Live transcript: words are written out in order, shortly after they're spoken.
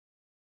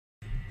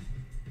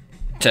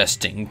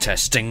Testing,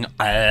 testing,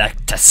 I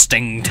like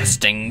testing,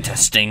 testing,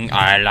 testing,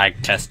 I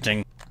like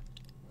testing.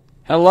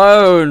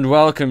 Hello and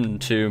welcome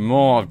to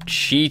more of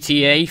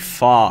GTA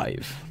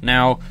 5.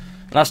 Now,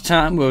 last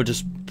time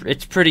it's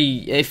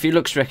pretty, if it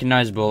looks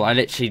recognisable, I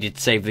literally did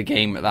save the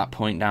game at that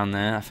point down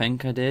there, I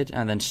think I did,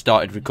 and then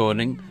started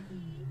recording.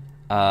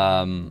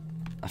 I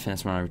think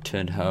that's when I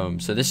returned home.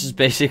 So this is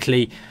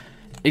basically,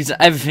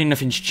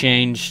 nothing's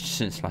changed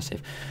since last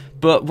save.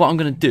 But what I'm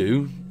going to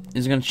do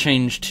is I'm going to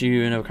change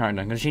to another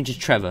character. I'm going to change to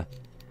Trevor.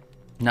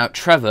 Now,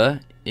 Trevor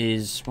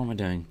is... What am I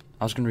doing?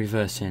 I was going to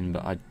reverse in,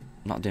 but I'm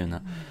not doing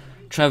that.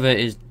 Trevor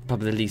is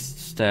probably the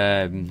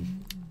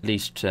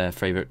least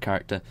favourite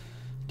character.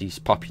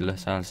 Least popular,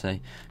 so I'll say.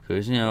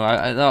 Because, you know,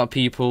 a lot of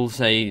people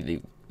say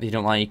they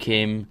don't like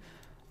him,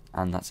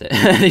 and that's it.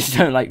 They just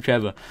don't like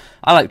Trevor.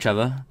 I like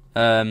Trevor.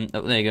 Oh,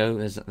 there you go.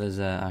 There's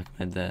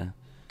Ahmed there.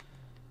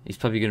 He's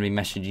probably going to be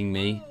messaging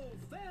me.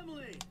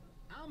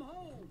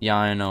 Yeah,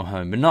 I know,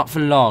 home, but not for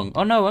long.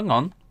 Oh no, hang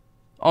on.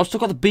 Oh, I've still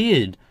got the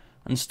beard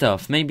and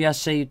stuff. Maybe I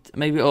saved,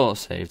 maybe it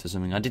auto-saved or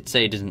something. I did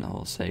say it doesn't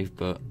auto-save,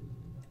 but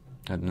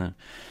I don't know.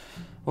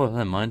 Well,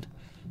 never mind.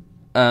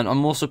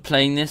 I'm also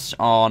playing this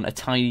on a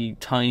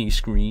tiny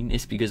screen.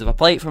 It's because if I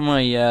play it from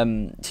my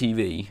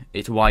TV,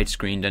 it's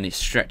widescreen and it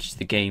stretches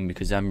the game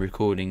because I'm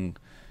recording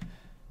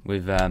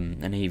with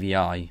an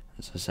AVI,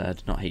 as I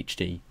said, not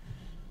HD.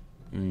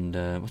 And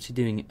what's he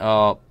doing?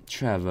 Oh,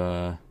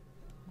 Trevor,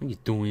 what are you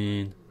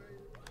doing?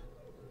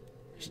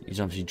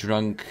 He's obviously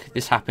drunk.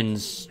 This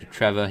happens to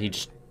Trevor. He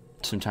just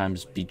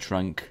sometimes be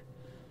drunk.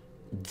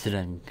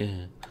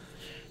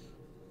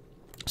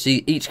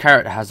 See, each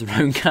character has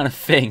their own kind of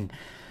thing.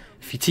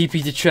 If you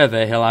TP to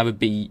Trevor, he'll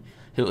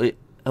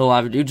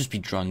just be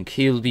drunk.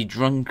 He'll be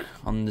drunk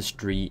on the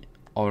street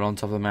or on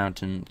top of a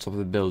mountain, top of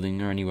a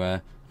building or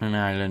anywhere on an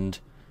island.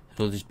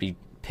 He'll just be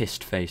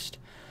pissed faced.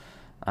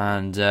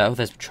 And oh,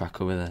 there's a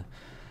truck over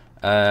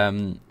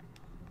there.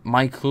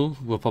 Michael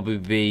will probably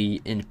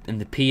be in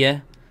the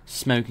pier,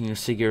 smoking a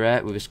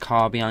cigarette with his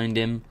car behind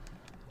him,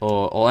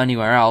 or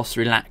anywhere else,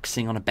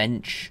 relaxing on a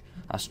bench.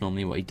 That's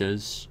normally what he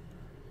does.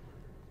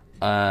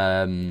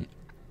 And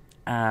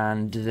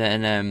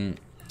then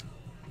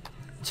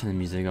turn the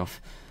music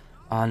off.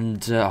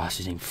 And what's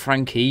his name?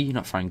 Frankie,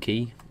 not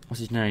Frankie.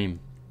 What's his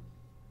name?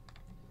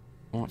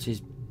 What's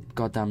his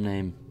goddamn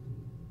name?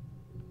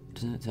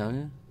 Doesn't it tell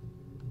you?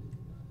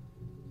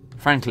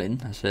 Franklin,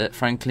 that's it.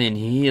 Franklin,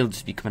 he'll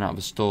just be coming out of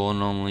a store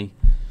normally,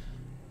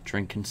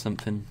 drinking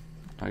something.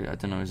 I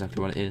don't know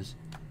exactly what it is.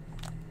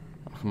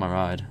 How come I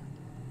ride?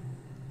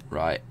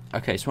 Right.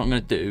 Okay, so what I'm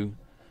going to do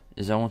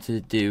is I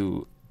wanted to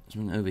do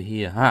something over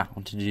here. I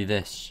wanted to do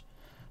this.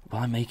 Will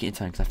I make it in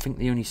time? Because I think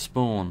they only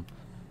spawn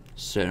a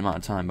certain amount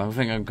of time. But I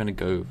think I'm going to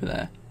go over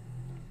there.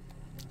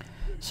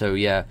 So,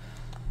 yeah.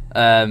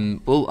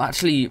 Well,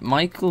 actually,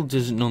 Michael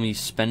doesn't normally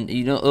spend...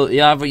 You can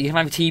have a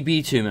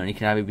TB to him, and he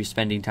can either be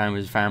spending time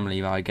with his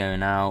family by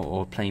going out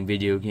or playing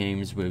video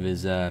games with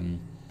his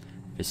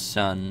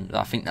son.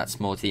 I think that's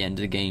more to the end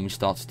of the game. He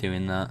starts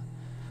doing that.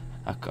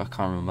 I can't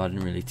remember. I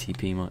didn't really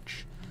TP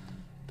much.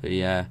 But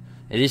yeah,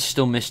 it is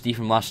still misty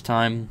from last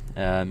time.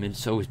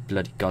 It's always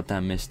bloody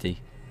goddamn misty.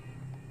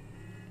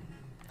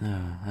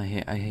 Oh, I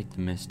hate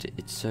the mist.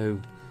 It's so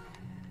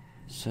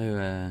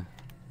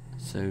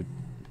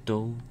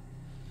dull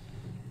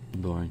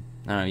and boring.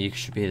 No, you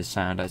should hear the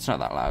sound. It's not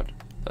that loud.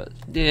 But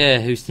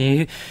yeah,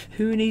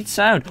 who needs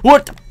sound?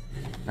 What?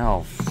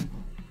 Oh.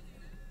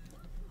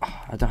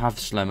 I don't have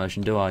slow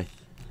motion, do I?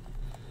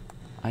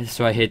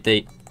 So I hit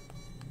that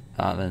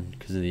then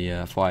because of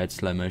the fired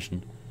slow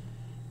motion.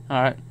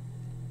 All right.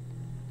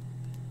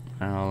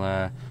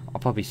 I'll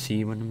probably see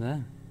you when I'm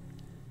there.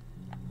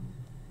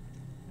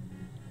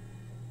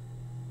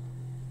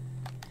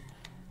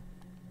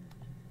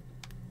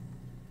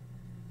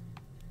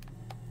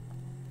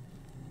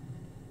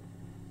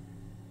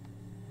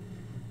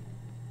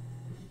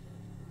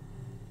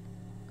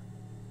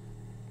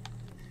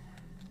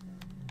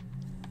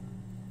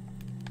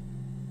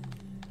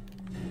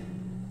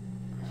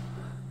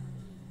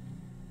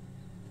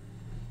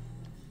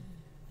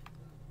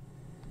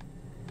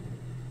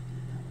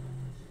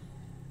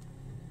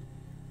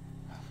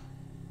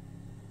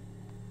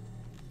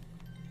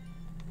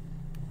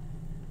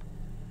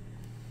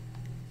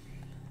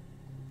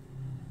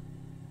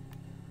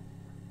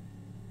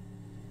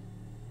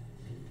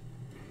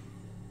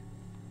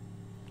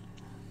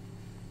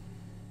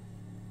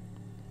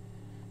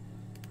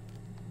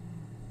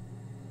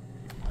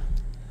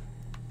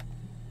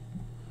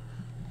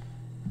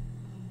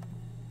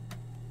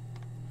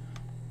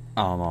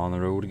 I'm on the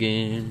road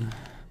again.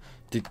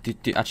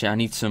 Actually, I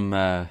need some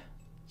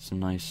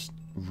nice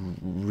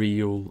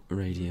real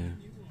radio.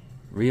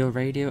 Real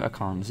radio? I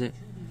can't. Is it?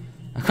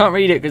 I can't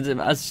read it because it's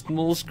a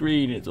small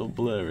screen. It's all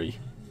blurry.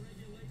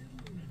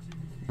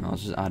 Oh,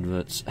 it's just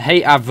adverts. I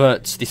hate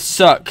adverts. They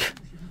suck.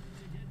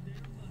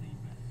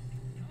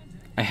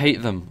 I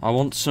hate them. I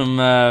want some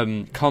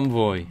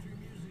convoy.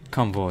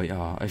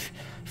 Oh,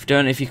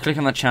 if you click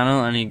on that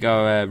channel and you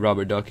go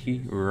Robert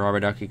Ducky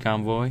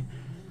Convoy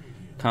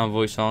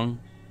song,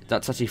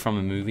 that's actually from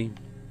a movie.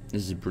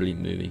 This is a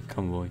brilliant movie,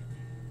 Convoy.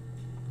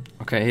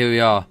 Okay, here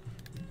we are.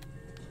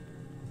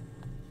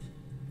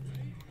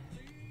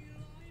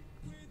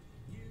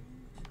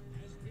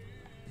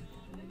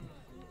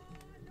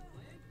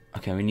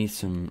 Okay, we need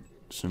some.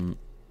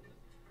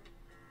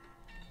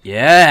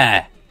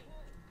 Yeah.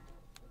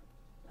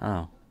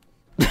 Oh.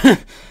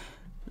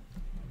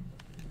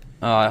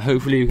 Alright,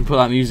 hopefully we can put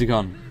that music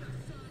on.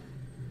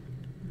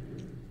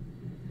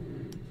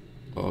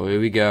 Oh, here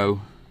we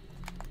go.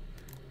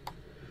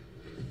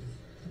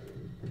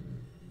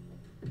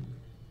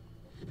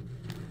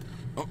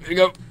 Oh, here we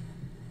go.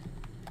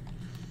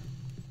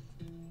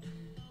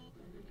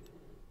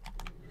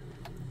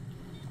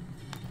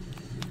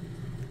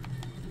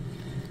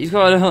 He's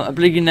got a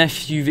blinking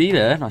SUV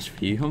there. Nice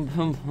for you.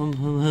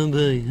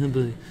 Humby.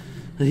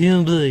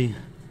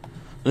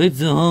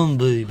 It's a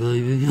Humby,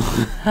 baby.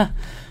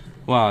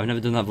 Wow, I've never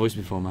done that voice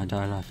before in my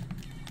entire life.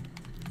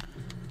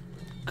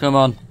 Come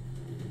on.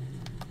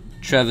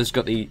 Trevor's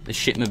got the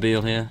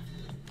shitmobile here.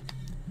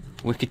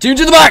 Wicked tune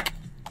to the back!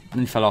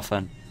 And he fell off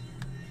then.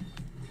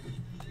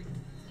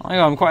 Oh my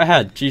god, I'm quite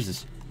ahead.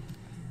 Jesus.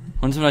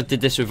 Wonder if I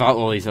did this without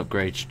all these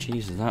upgrades.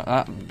 Jesus,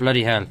 that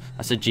bloody hell.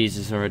 I said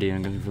Jesus already,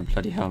 I'm going for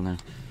bloody hell now.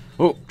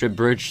 Oh, drip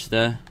bridge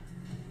there.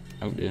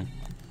 Oh dear.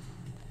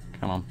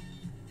 Come on.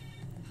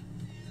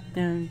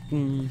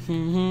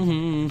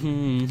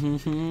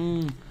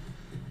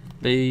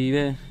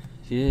 Baby,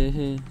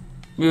 yeah.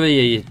 Move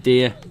here, you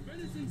dear.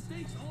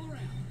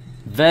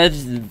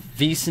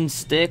 Venison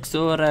sticks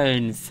all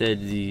around,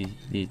 said the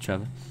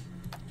Trevor.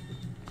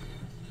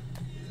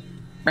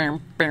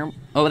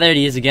 Oh, there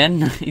he is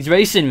again. He's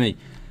racing me.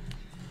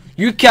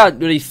 You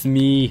can't race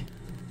me.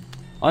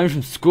 I'm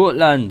from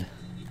Scotland,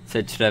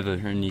 said Trevor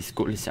in his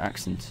Scottish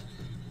accent.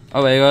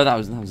 Oh, there you go. That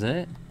was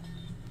it.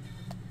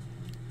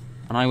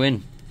 And I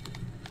win.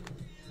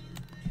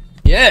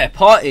 Yeah,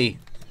 party.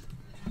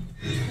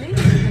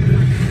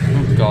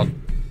 Oh God,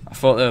 I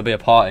thought there would be a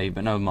party,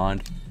 but never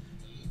mind.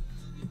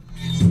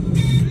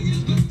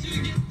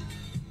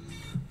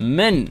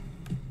 Mint.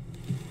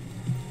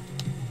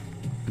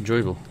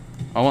 Enjoyable.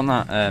 I want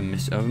that. I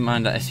wouldn't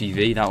mind that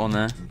SUV. That one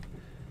there.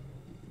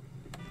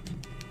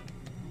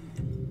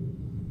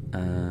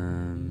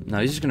 No,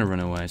 he's just gonna run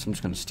away, so I'm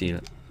just gonna steal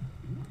it.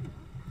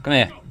 Come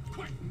here.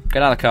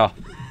 Get out of the car.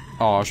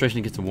 Oh, I was racing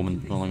against a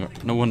woman.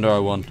 No wonder I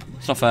won.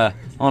 It's not fair.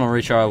 I want to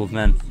retrial with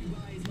men.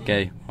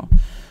 Okay. Well,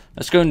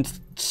 let's go and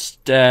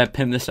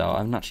pimp this out.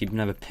 I've actually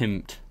never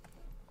pimped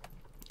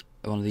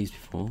one of these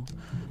before.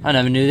 I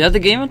never knew the other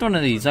game had one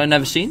of these. I've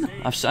never seen them.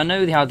 I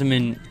know they had them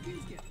in.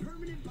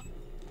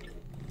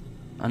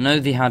 I know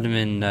they had them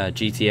in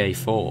GTA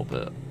 4,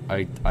 but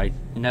I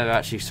never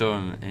actually saw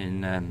them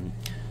in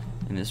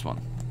this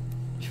one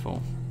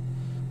before.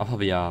 I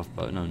probably have,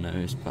 but no one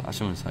noticed. But I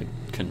sometimes I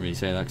couldn't really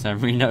say that because I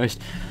haven't really noticed.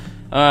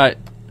 All right,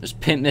 let's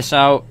pimp this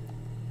out.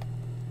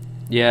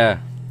 Yeah,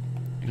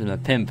 a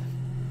pimp.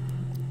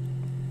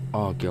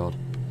 Oh God.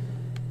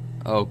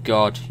 Oh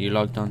God, you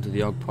logged onto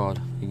the Og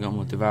Pod. You got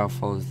more devour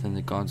followers than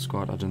the God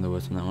Squad. I don't know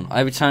what's on that one.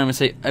 Every time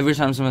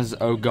someone says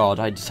 "Oh God,"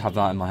 I just have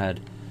that in my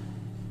head.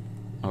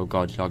 Oh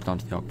God, you logged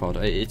onto the Og Pod.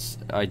 I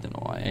don't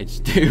know why. I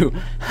just do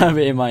have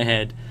it in my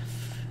head.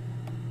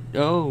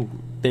 Oh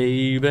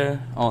baby, I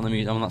want the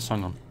music. I want that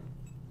song on.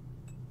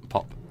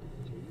 Pop.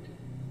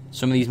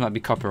 Some of these might be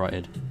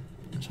copyrighted,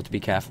 so have to be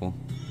careful.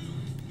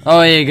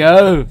 Oh, here you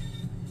go.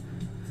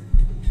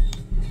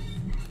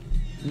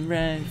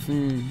 Right.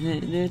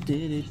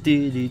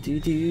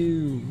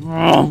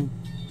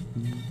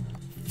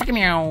 Fucking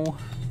meow.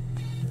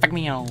 Fuck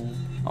meow.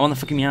 I want the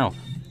fucking meow.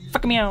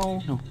 Fuck meow.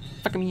 No.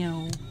 Fuck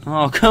meow.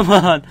 Oh, come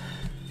on.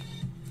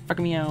 Fuck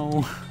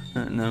meow.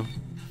 No.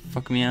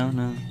 Fuck meow.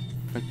 No.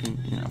 Fucking.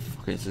 Yeah.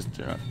 Fuck it. It's just.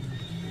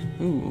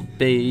 Ooh,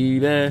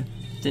 baby.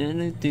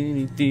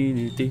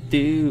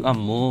 I'm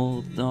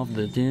more of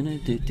the dinner.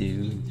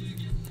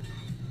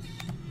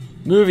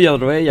 Move the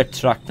other way, you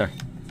tractor.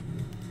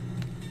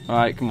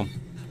 Alright, come on.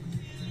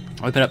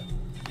 Open up.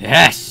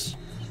 Yes!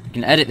 You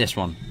can edit this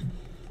one.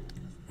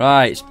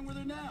 Right.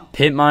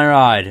 Pimp my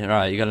ride.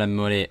 Right, you got a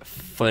money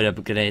fully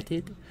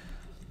upgraded.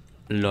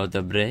 Load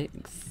of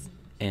brakes.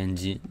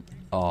 Engine.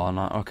 Oh,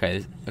 no.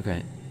 Okay.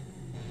 Okay.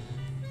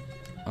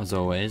 As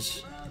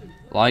always.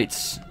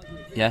 Lights.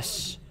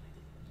 Yes.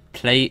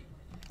 Plate.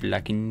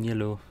 Black and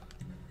yellow.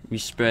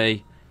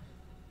 Respray.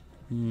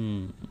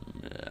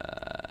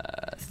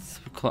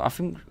 I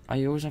think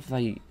I always have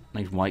like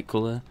nice white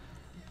colour.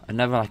 I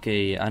never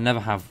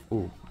have.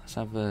 Oh, let's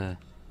have a.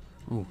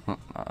 Oh,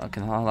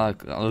 okay.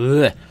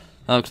 That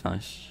looks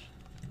nice.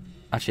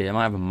 Actually, I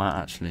might have a matte.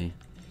 Actually,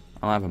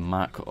 I might have a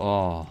matte.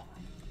 Oh.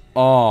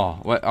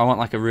 Wait, I want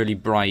like a really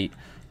bright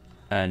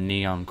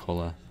neon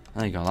colour.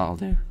 There you go. That'll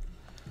do.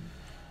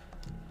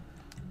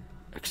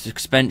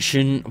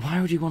 Suspension. Why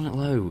would you want it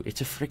low?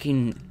 It's a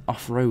freaking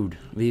off-road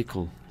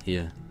vehicle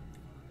here.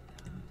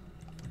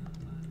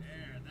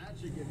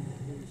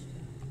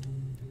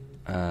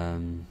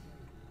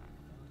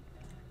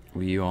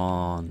 Were you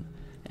on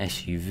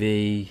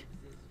SUV?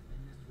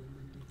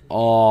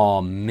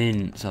 Oh,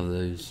 mints of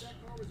those.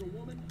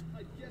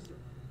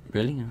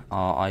 Really?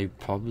 I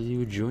probably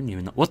would join you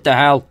in that. What the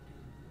hell?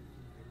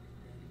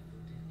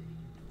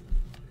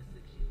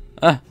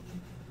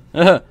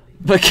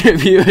 My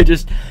computer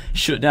just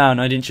shut down.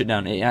 I didn't shut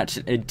down.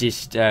 It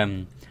just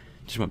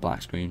went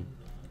black screen.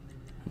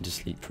 And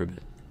just sleep for a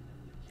bit.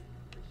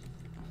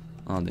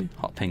 I'll do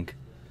hot pink.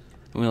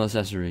 Wheel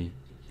accessory.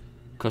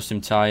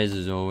 Custom tires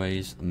as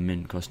always.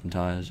 Mint custom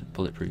tires.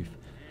 Bulletproof.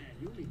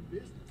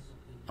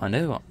 I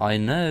know.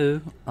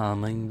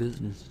 I'm in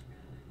business.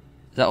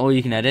 Is that all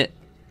you can edit?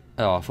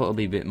 Oh, I thought it'd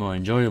be a bit more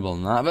enjoyable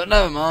than that, but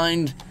never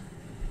mind.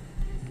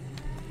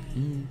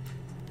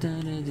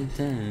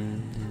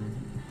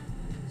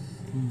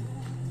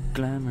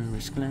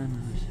 Glamorous,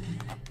 glamorous.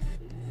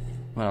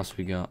 What else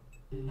we got?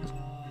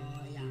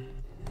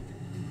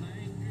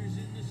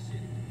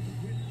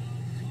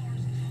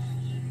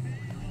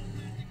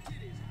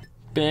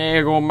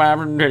 Big old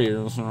mountain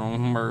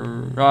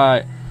titties.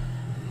 Right.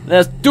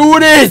 Let's do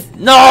this!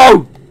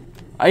 No!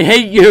 I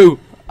hate you!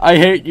 I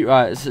hate you.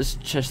 Right, let's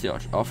just test the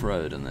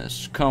off-road on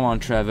this. Come on,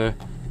 Trevor.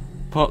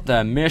 Put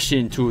the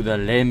mission to the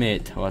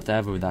limit.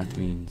 Whatever that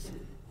means.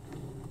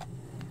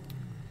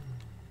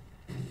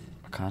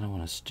 I kind of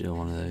want to steal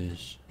one of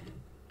those.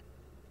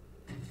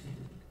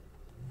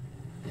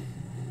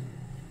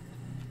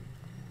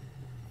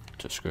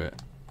 Just screw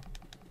it.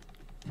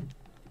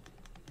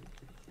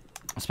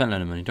 I spent a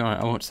lot of money. Don't worry,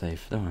 I won't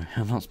save. Don't worry,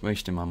 I'm not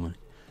wasting my money.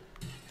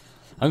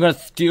 I'm gonna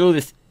steal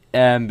this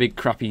big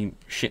crappy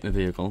shipment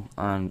vehicle,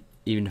 and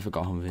even if I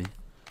got Humvee,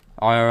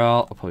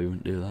 IRL, I probably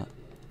wouldn't do that.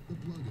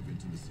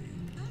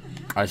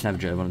 I just never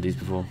drove one of these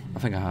before. I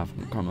think I have.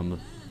 I can't remember.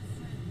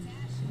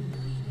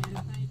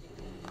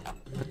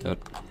 Put the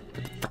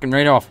freaking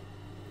radar off.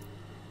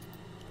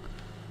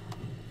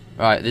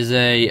 Right, there's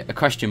a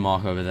question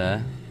mark over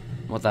there.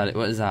 What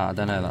is that? I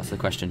don't know. That's the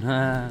question.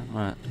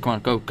 Right, come on,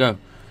 go.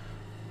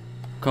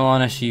 Come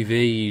on,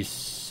 SUV, you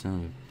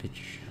son of a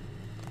bitch.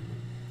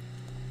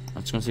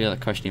 I'm just gonna see what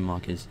that question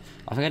mark is.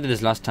 I think I did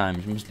this last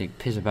time. You must like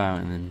piss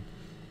about and then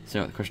see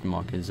what the question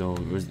mark is, or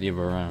was it the other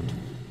way around?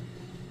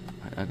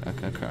 I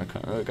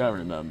can't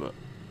remember.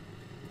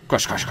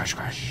 Crush. I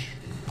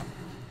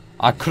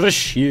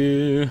crush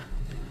you.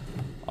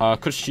 I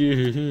crush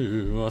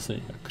you. I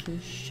say I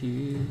crush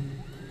you.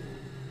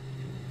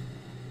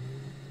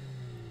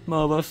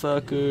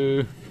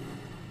 Motherfucker.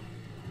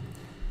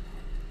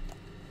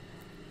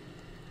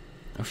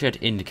 I wish I had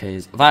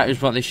indicators. That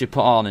is what they should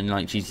put on in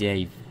like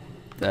GTA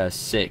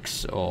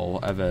 6 or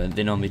whatever.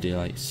 They normally do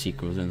like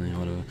sequels, don't they, or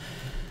whatever.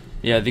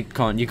 Yeah, they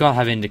can't. You gotta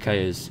have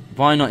indicators.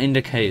 Why not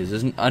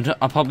indicators?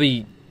 I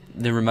probably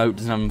the remote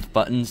doesn't have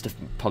buttons to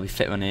probably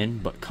fit one in.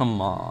 But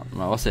come on,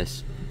 right, what's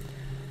this?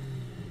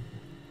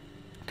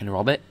 Can I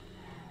rob it?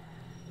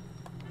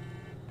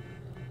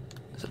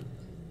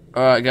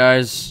 All right,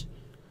 guys,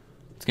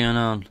 what's going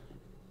on?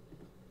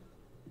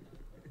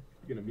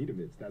 You're gonna meet a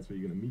bitch. That's where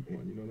you're gonna meet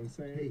one. You know what I'm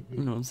saying? Hey, You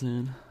know what I'm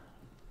saying?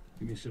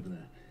 Give me a sip of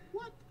that.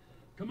 What?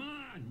 Come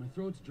on! My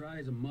throat's dry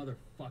as a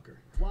motherfucker.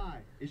 Why?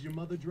 Is your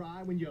mother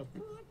dry when you're...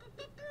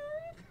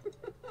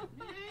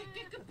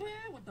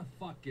 What the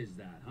fuck is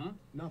that, huh?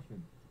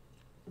 Nothing.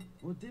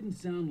 Well, it didn't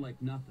sound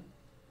like nothing.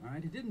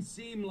 Alright? It didn't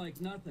seem like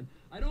nothing.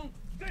 I don't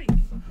think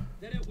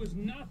that it was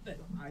nothing.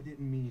 I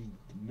didn't mean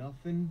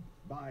nothing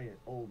by it,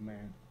 old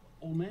man.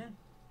 Old man?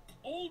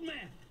 Old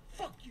man!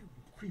 Fuck you,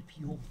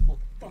 creepy old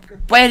motherfucker.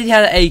 Where did he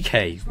have an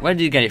AK? Where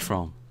did you get it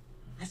from?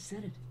 I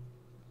said it.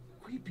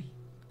 Creepy.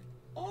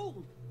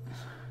 Old.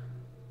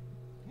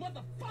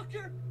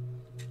 Motherfucker!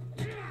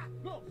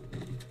 No!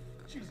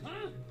 Jeez,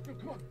 Huh? no,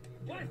 come on.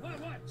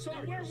 What?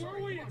 Sorry. Where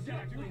sorry. were we Come on,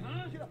 exactly, dude.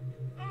 huh? Get up.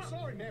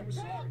 Sorry, man. We're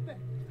sorry.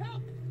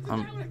 Help!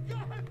 God.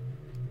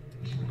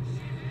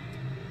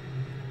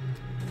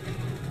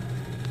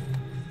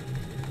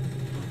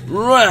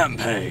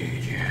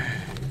 Rampage.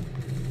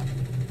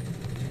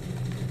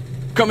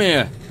 Come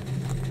here.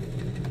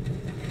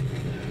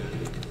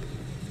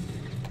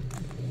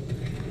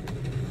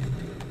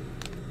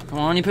 Come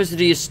on, you're supposed to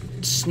do your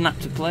snap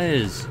to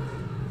players.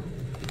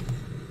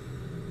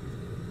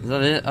 Is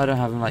that it? I don't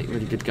have like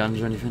really good guns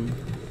or anything.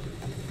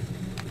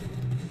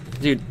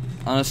 Dude,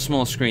 on a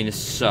small screen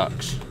this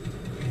sucks.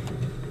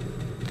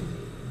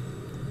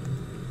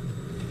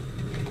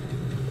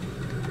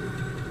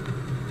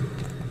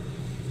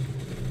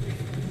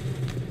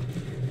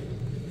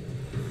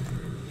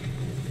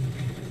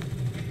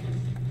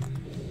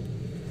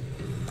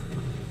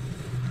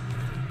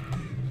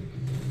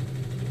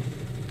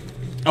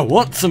 I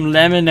want some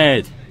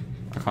lemonade.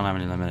 I can't have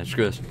any lemonade.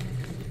 Screw this.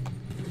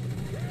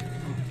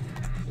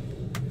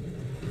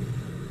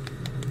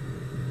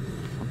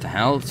 What the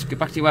hell? Let's get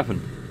back to your weapon.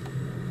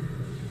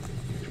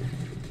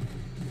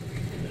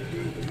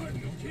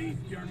 Keep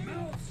your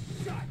mouth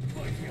shut,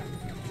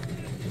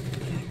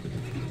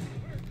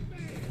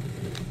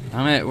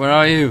 Damn it, where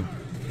are you?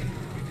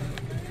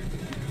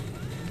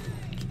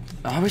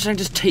 I wish I could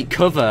just take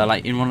cover,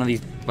 like, in one of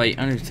these. Wait,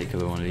 I'm gonna take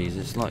cover in one of these.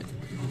 It's like.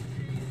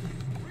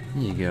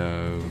 There you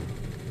go.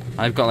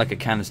 I've got like a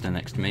canister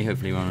next to me.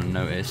 Hopefully you won't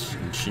notice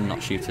and should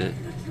not shoot it.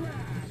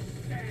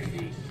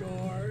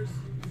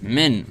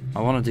 Mint.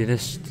 I want to do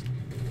this.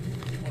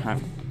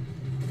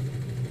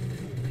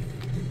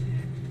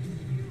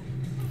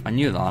 I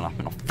knew that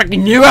happened. I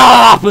freaking knew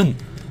that happened!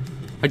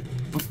 I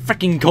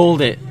freaking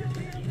called it.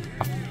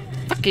 I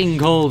fucking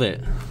called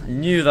it. I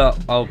knew that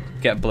I'll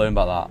get blown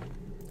by that.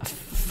 I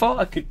thought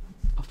I could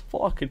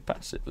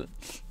pass it, but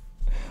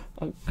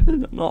I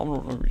could. I'm not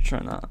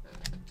retrying that.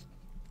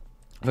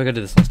 I think I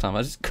did this last time.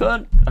 I just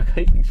couldn't. I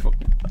hate these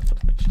fucking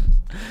missions.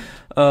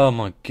 Oh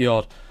my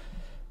god.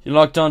 You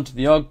logged on to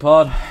the OG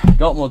pod.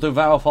 Got more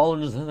devour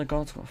followers than the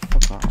gods. Oh,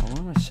 fuck that. Why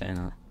am I saying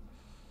that?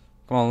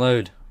 Come on,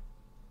 load.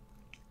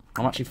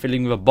 I'm actually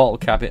filling with a bottle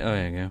cap. Oh,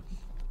 there you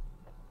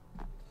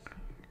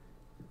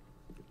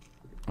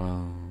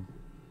go.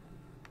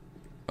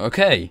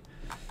 Okay.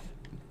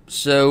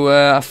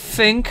 So, I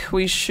think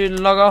we should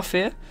log off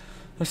here.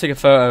 Let's take a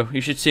photo.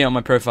 You should see it on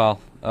my profile.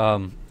 I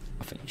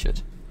think you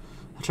should.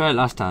 I tried it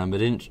last time, but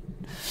didn't.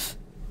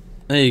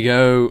 There you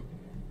go.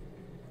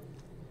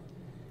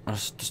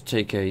 Let's just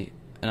take a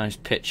nice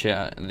picture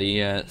at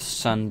the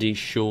Sandy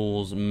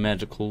Shores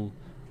Medical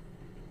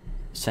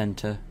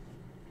Centre.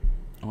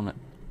 I want it.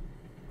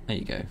 There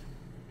you go.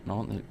 I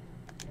want the.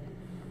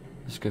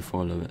 Let's go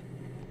for a little bit.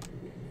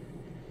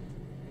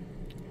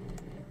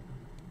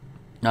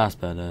 That's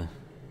better.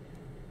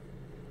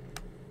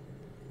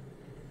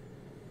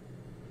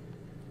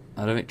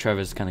 I don't think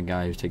Trevor's the kind of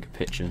guy who'd take a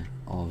picture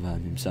of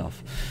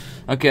himself.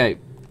 Okay,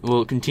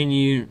 we'll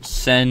continue.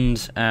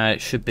 Send. It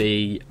should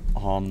be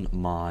on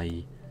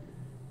my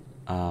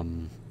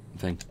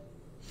thing.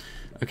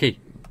 Okay,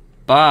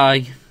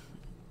 bye.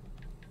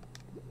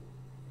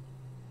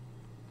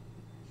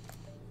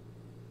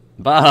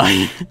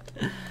 Bye.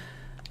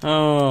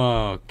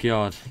 Oh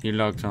god, you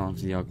logged on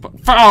to the OG bot.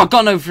 Oh, I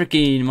got no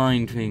freaking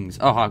mind things.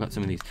 Oh, I got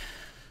some of these.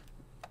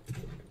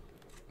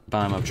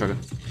 Bye, mob trucker.